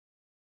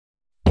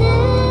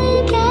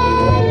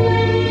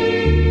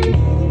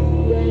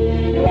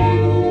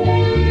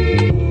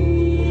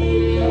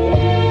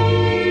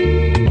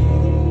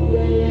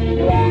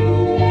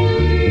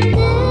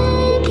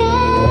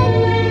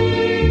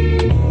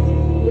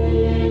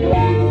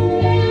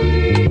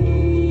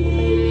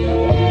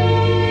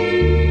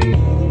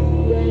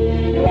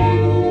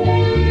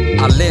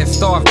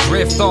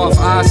drift off,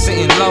 eyes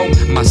sitting low.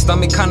 My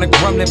stomach kinda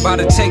grumbling, about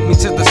to take me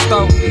to the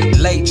stove.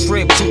 Late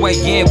trip, 2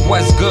 a.m.,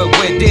 what's good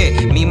with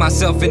it? Me,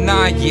 myself, and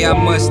I, yeah,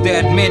 I must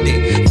admit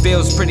it.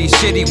 Feels pretty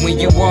shitty when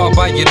you all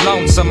by your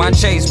lonesome. I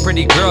chased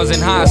pretty girls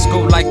in high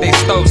school like they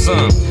stole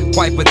some.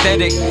 Quite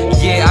pathetic,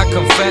 yeah, I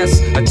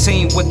confess. A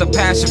teen with a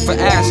passion for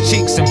ass,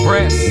 cheeks, and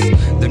breasts.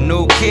 The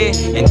new kid,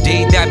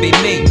 indeed that be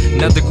me.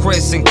 Another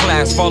Chris in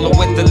class, follow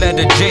with the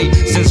letter G.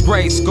 Since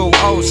grade school,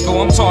 old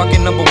school, I'm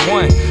talking number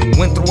one.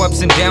 Went through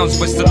ups and downs,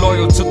 but still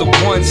loyal to the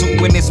ones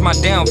who witnessed my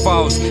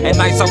downfalls. At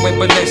nights I went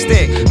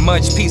ballistic.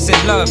 Much peace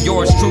and love,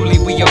 yours truly,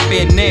 we up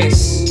in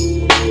this.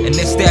 And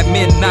it's that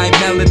midnight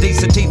melody,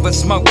 sativa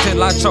smoke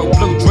till I choke.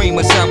 Blue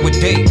dreamers out with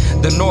D.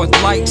 The North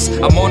Lights,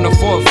 I'm on the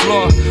 4th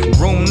floor.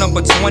 Room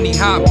number 20,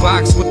 hot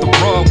box with the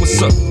raw.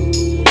 What's up?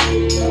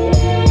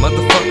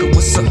 Motherfucker,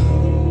 what's up?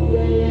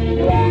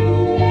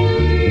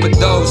 For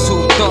those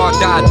who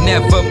thought I'd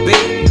never be,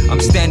 I'm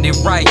standing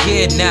right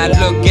here, now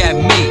look at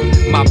me.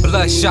 My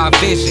bloodshot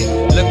vision,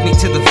 look me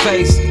to the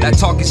face. That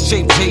talk is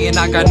cheap, G, and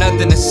I got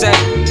nothing to say.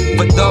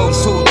 For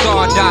those who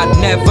thought I'd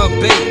never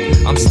be,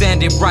 I'm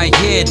standing right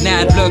here,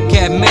 now look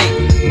at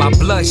me. My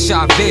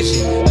bloodshot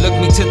vision, look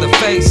me to the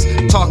face.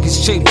 Talk is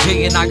cheap,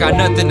 G, and I got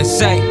nothing to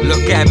say.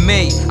 Look at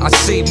me, I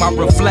see my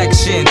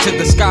reflection. To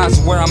the skies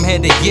where I'm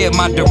headed, yeah,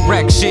 my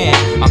direction.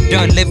 I'm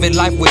done living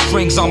life with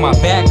strings on my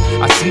back.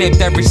 I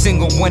snipped every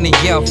single one and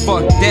yeah,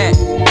 fuck that.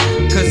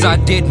 Cause I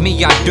did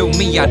me, I do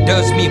me, I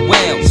does me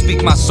well.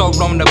 Speak my soul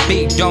on the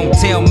beat, don't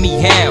tell me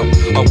how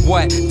or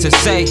what to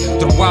say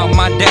throughout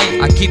my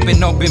day. I keep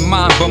an open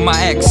mind, but my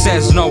ex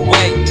says no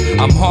way.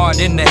 I'm hard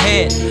in the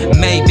head,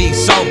 maybe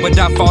so, but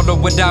I follow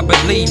what I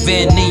believe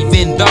in,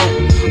 even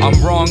though I'm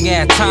wrong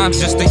at times,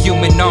 just a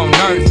human on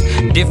earth.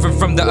 Different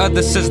from the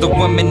others, says the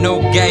woman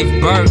who gave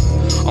birth.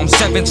 On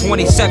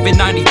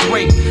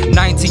 7/27/93,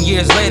 19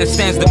 years later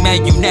stands the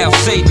man you now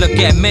see. Look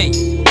at me.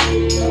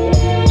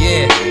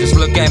 Yeah, just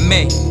look at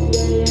me.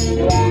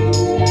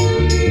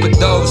 For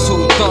those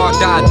who thought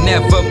I'd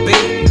never be,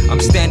 I'm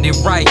standing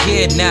right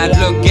here, now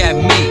look at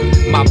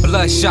me. My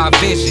bloodshot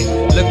vision,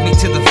 look me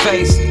to the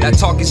face. That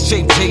talk is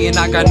cheap, G, and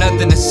I got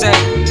nothing to say.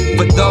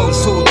 For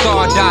those who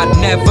thought I'd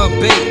never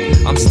be,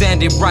 I'm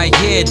standing right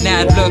here,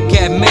 now look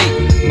at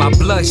me. My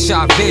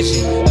bloodshot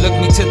vision, look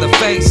me to the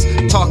face.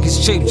 Talk is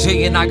cheap,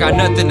 G, and I got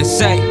nothing to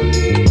say.